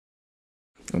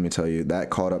let me tell you, that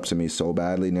caught up to me so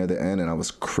badly near the end, and I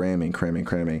was cramming,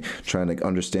 trying to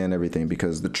understand everything,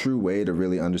 because the true way to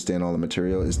really understand all the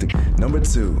material is to... Number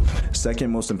 2,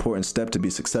 second most important step to be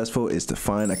successful is to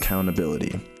find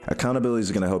accountability. Accountability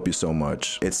is going to help you so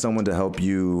much. It's someone to help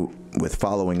you with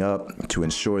following up, to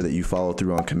ensure that you follow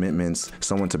through on commitments,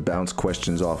 someone to bounce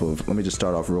questions off of. Let me just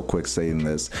start off real quick saying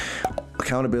this.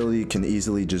 Accountability can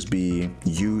easily just be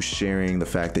you sharing the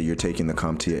fact that you're taking the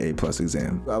CompTIA A+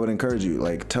 exam. I would encourage you,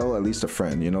 like, tell at least a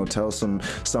friend, tell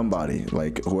somebody,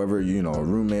 like whoever, a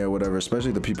roommate or whatever,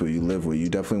 especially the people you live with. You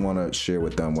definitely want to share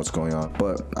with them what's going on.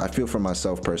 But I feel for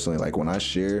myself personally, like when I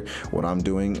share what I'm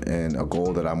doing and a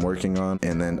goal that I'm working on,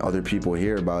 and then other people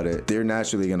hear about it, they're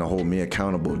naturally going to hold me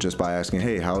accountable just by asking,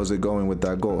 hey, how is it going with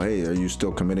that goal? Hey, are you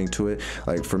still committing to it?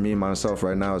 Like for me, myself,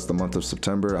 right now, it's the month of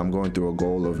September. I'm going through a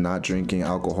goal of not drinking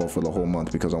alcohol for the whole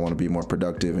month because I want to be more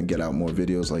productive and get out more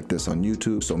videos like this on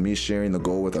YouTube. So me sharing the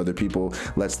goal with other people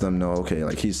lets them know, okay,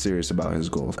 like he's serious about his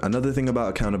goals. Another thing about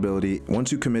accountability,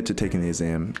 once you commit to taking the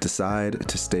exam, decide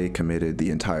to stay committed the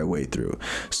entire way through.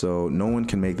 So no one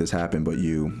can make this happen but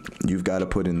you. You've got to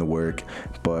put in the work,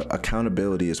 but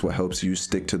accountability is what helps you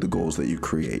stick to the goals that you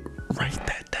create. Write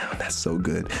that down. That's so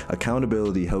good.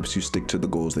 Accountability helps you stick to the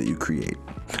goals that you create.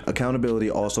 Accountability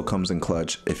also comes in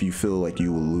clutch if you feel like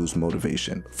you will lose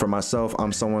motivation. For myself,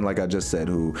 I'm someone, like I just said,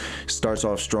 who starts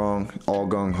off strong, all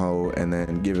gung-ho, and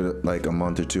then give it like a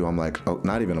month or two, I'm like, oh,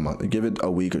 not even a month, give it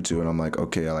a week or two, and I'm like,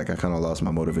 okay, I kind of lost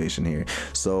my motivation here.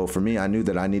 So for me, I knew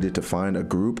that I needed to find a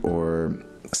group or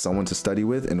someone to study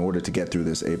with in order to get through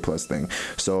this A+ thing.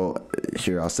 So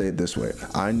here, I'll say it this way.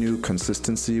 I knew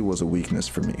consistency was a weakness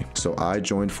for me. So I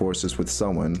joined forces with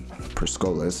someone,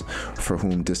 Perscolas, for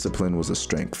whom discipline was a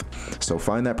strength. So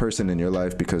find that person in your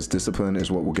life, because discipline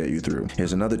is what will get you through.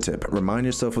 Here's another tip. Remind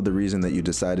yourself of the reason that you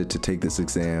decided to take this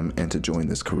exam and to join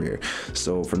this career.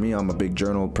 So for me, I'm a big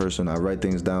journal person. I write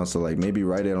things down. So like maybe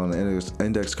write it on an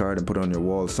index card and put it on your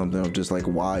wall or something, of just like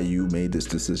why you made this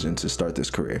decision to start this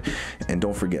career. And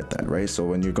don't forget that, right? So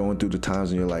when you're going through the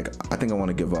times and you're like, I think I want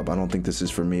to give up, I don't think this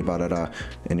is for me,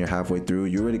 and you're halfway through,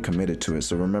 you're already committed to it.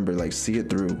 So remember, like, see it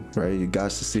through, right? You got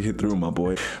to see it through, my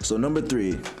boy. So number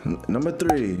three,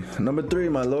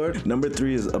 my lord. Number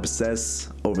 3 is obsess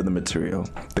over the material.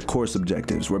 The course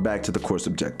objectives. We're back to the course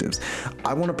objectives.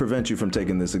 I want to prevent you from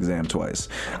taking this exam twice.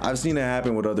 I've seen it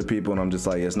happen with other people, and I'm just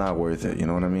like, it's not worth it. You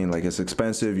know what I mean? Like, it's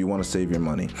expensive. You want to save your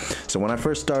money. So when I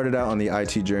first started out on the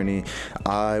IT journey,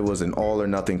 I was an all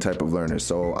or nothing type of learner.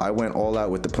 So I went all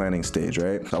out with the planning stage,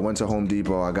 right? I went to Home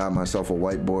Depot, I got myself a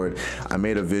whiteboard, I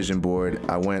made a vision board,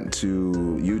 I went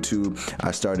to YouTube,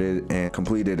 I started and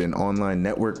completed an online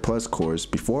Network Plus course.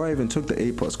 Before I even took the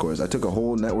A+ course, I took a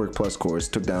whole Network Plus course,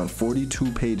 took down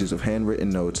 42 pages of handwritten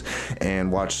notes,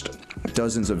 and watched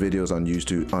dozens of videos on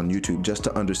YouTube just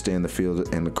to understand the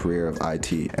field and the career of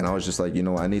IT. And I was just like,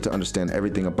 I need to understand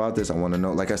everything about this. I want to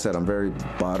know, like I said, I'm very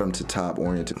bottom to top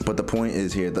oriented. But the point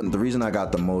is here, the reason I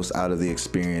got the most out of the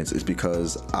experience is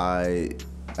because I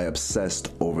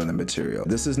obsessed over the material.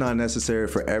 This is not necessary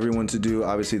for everyone to do.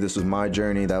 Obviously, this was my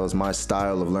journey. That was my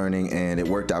style of learning, and it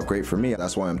worked out great for me.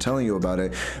 That's why I'm telling you about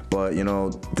it. But,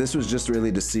 this was just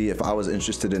really to see if I was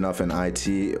interested enough in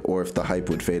IT or if the hype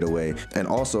would fade away. And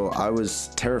also, I was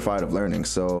terrified of learning.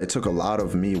 So it took a lot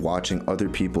of me watching other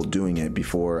people doing it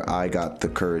before I got the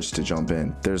courage to jump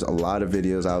in. There's a lot of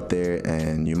videos out there,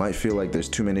 and you might feel like there's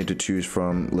too many to choose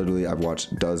from. Literally, I've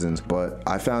watched dozens, but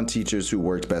I found teachers who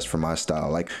worked best for my style.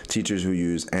 Like teachers who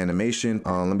use animation.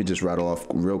 Let me just rattle off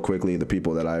real quickly the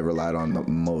people that I relied on the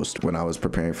most when I was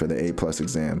preparing for the A+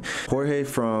 exam. Jorge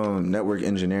from Network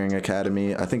Engineering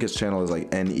Academy, I think his channel is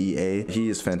like NEA. He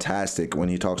is fantastic when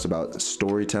he talks about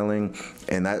storytelling,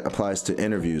 and that applies to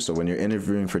interviews. So when you're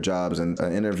interviewing for jobs and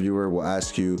an interviewer will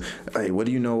ask you, hey, what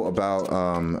do you know about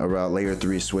layer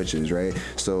 3 switches, right?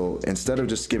 So instead of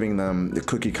just giving them the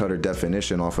cookie cutter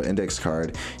definition off an index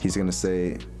card, he's gonna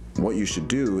say, what you should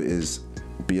do is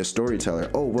be a storyteller.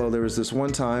 Oh, well, there was this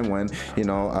one time when,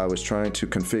 I was trying to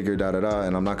configure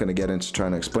and I'm not going to get into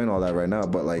trying to explain all that right now,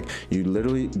 but like you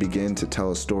literally begin to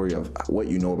tell a story of what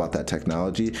you know about that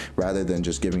technology rather than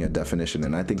just giving a definition.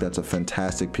 And I think that's a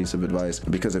fantastic piece of advice,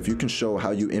 because if you can show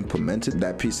how you implemented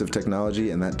that piece of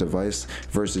technology and that device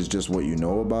versus just what you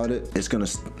know about it, it's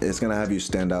gonna have you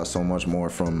stand out so much more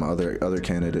from other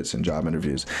candidates in job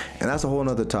interviews. And that's a whole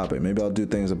nother topic. Maybe I'll do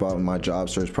things about my job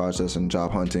search process and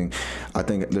job hunting. I think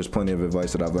think there's plenty of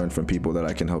advice that I've learned from people that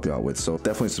I can help you out with. So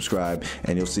definitely subscribe,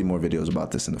 and you'll see more videos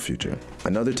about this in the future.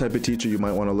 Another type of teacher you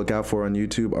might want to look out for on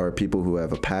YouTube are people who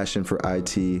have a passion for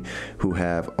IT, who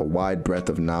have a wide breadth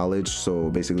of knowledge. So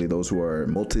basically those who are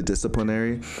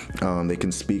multidisciplinary. They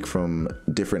can speak from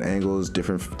different angles,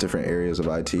 different areas of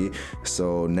IT.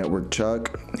 So Network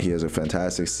Chuck, he has a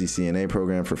fantastic CCNA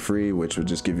program for free, which would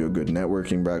just give you a good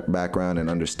networking background and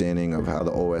understanding of how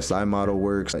the OSI model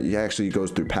works. He actually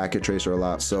goes through Packet Tracer a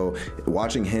lot. So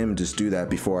watching him just do that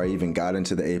before I even got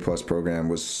into the A+ program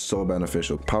was so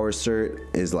beneficial. Power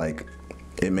Cert is like,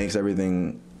 it makes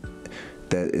everything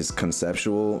that is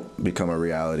conceptual become a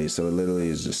reality. So it literally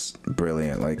is just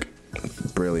brilliant, like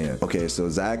brilliant. Okay, so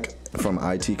Zach from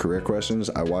IT Career Questions,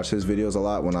 I watch his videos a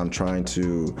lot when I'm trying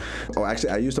to, actually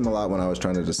I used him a lot when I was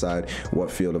trying to decide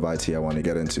what field of IT I want to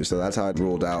get into. So that's how I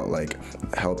ruled out like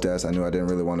help desk. I knew I didn't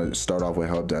really want to start off with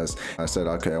help desk. I said,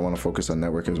 okay, I want to focus on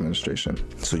network administration.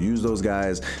 So use those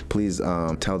guys. Please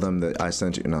tell them that I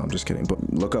sent you. No, I'm just kidding.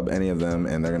 But look up any of them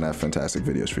and they're gonna have fantastic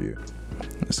videos for you.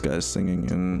 This guy's singing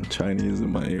in Chinese in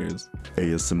my ears.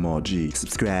 ASMR G.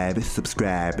 Subscribe,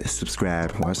 subscribe,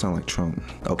 subscribe. Why I sound like Trump?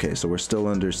 Okay, so we're still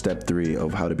under step 3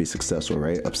 of how to be successful,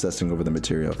 right? Obsessing over the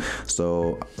material.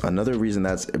 So another reason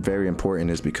that's very important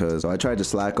is because I tried to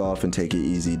slack off and take it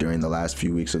easy during the last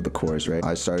few weeks of the course, right?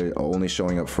 I started only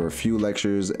showing up for a few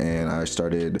lectures, and I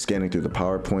started scanning through the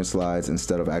PowerPoint slides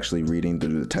instead of actually reading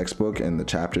through the textbook and the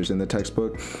chapters in the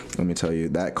textbook. Let me tell you,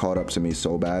 that caught up to me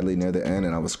so badly near the end,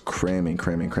 and I was cramming,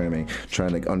 trying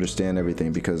to understand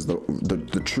everything, because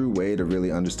the true way to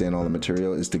really understand all the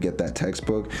material is to get that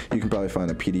textbook. You can probably find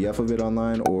a PDF of it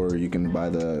online, or you can buy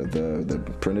the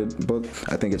printed book.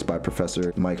 I think it's by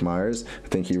Professor Mike Myers. I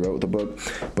think he wrote the book.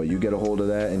 But you get a hold of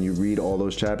that and you read all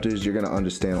those chapters, you're gonna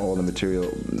understand all the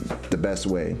material the best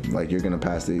way. Like, you're gonna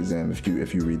pass the exam if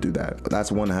you read through that.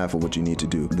 That's one half of what you need to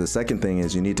do. The second thing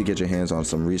is you need to get your hands on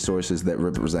some resources that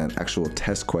represent actual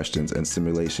test questions and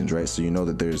simulations, right? So you know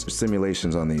that there's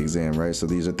simulations on the exam, right? So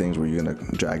these are things where you're gonna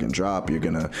drag and drop, you're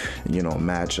gonna, you know,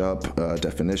 match up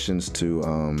definitions to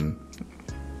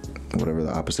whatever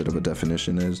the opposite of a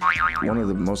definition is. One of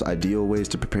the most ideal ways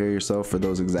to prepare yourself for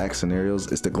those exact scenarios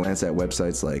is to glance at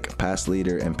websites like Pass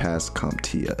Leader and Pass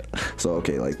CompTIA. So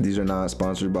okay, like, these are not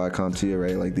sponsored by CompTIA,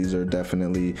 right? Like, these are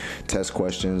definitely test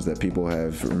questions that people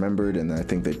have remembered and I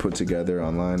think they put together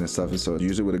online and stuff. And so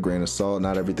use it with a grain of salt.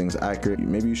 Not everything's accurate.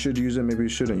 Maybe you should use it, maybe you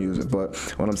shouldn't use it. But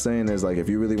what I'm saying is, like, if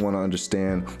you really want to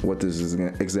understand what this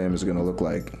exam is going to look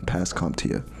like, pass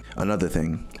CompTIA. Another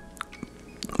thing,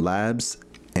 labs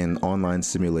and online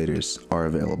simulators are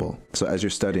available. So as you're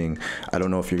studying, I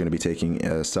don't know if you're going to be taking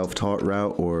a self-taught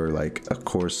route or like a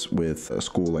course with a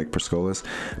school like Perscolas,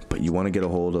 but you want to get a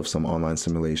hold of some online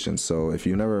simulations. So if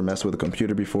you've never messed with a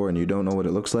computer before and you don't know what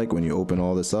it looks like when you open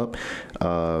all this up,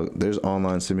 there's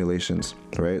online simulations,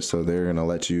 right? So they're going to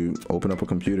let you open up a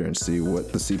computer and see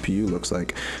what the CPU looks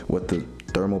like, what the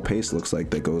thermal paste looks like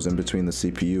that goes in between the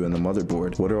CPU and the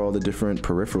motherboard. What are all the different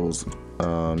peripherals?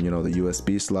 You know, the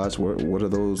USB slots, what are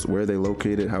those, where are they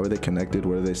located, how are they connected,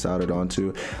 what are they soldered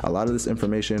onto? A lot of this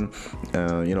information,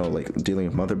 you know, like dealing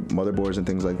with motherboards and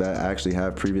things like that, I actually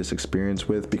have previous experience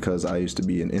with, because I used to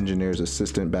be an engineer's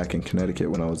assistant back in Connecticut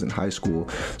when I was in high school.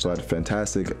 So I had a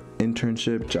fantastic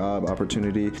internship job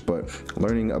opportunity, but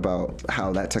learning about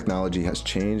how that technology has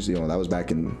changed, you know, that was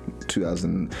back in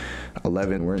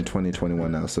 2011, we're in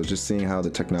 2021 now. So just seeing how the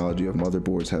technology of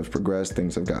motherboards have progressed,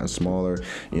 things have gotten smaller,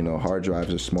 you know, hard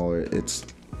drives are smaller. It's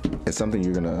something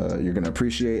you're gonna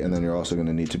appreciate, and then you're also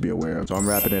gonna need to be aware of. So I'm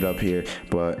wrapping it up here,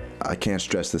 but I can't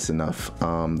stress this enough.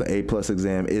 The A+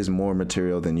 exam is more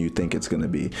material than you think it's gonna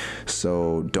be.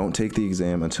 So don't take the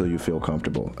exam until you feel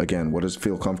comfortable. Again, what does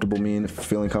feel comfortable mean?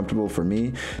 Feeling comfortable for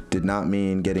me did not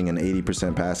mean getting an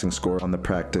 80% passing score on the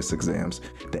practice exams.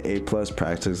 The A+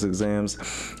 practice exams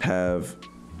have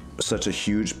such a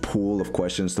huge pool of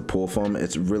questions to pull from.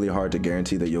 It's really hard to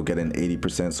guarantee that you'll get an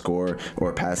 80% score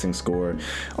or a passing score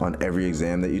on every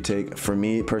exam that you take. For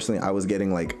me personally, I was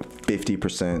getting like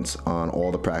 50% on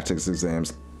all the practice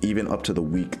exams, even up to the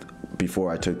week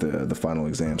before I took the final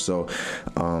exam. So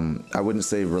I wouldn't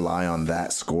say rely on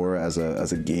that score as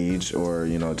a gauge or,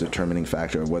 you know, determining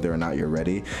factor of whether or not you're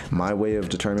ready. My way of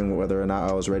determining whether or not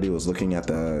I was ready was looking at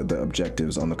the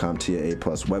objectives on the CompTIA A+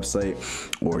 website,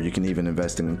 or you can even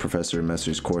invest in Professor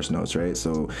Messer's course notes, right?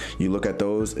 So you look at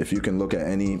those. If you can look at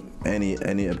any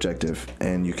objective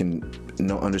and you can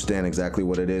understand exactly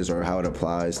what it is or how it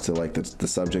applies to like the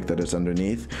subject that it's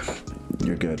underneath,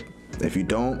 you're good. If you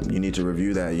don't, you need to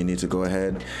review that. You need to go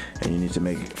ahead and you need to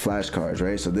make flashcards,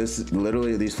 right? So this,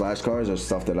 literally these flashcards are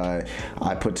stuff that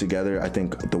I put together, I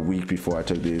think the week before I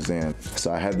took the exam.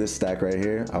 So I had this stack right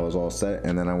here, I was all set,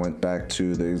 and then I went back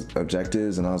to the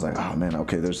objectives and I was like, oh man,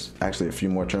 okay, there's actually a few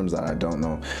more terms that I don't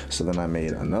know. So then I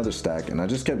made another stack and I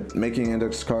just kept making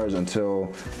index cards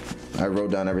until I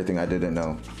wrote down everything I didn't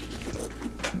know.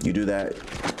 You do that,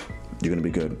 you're gonna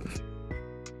be good.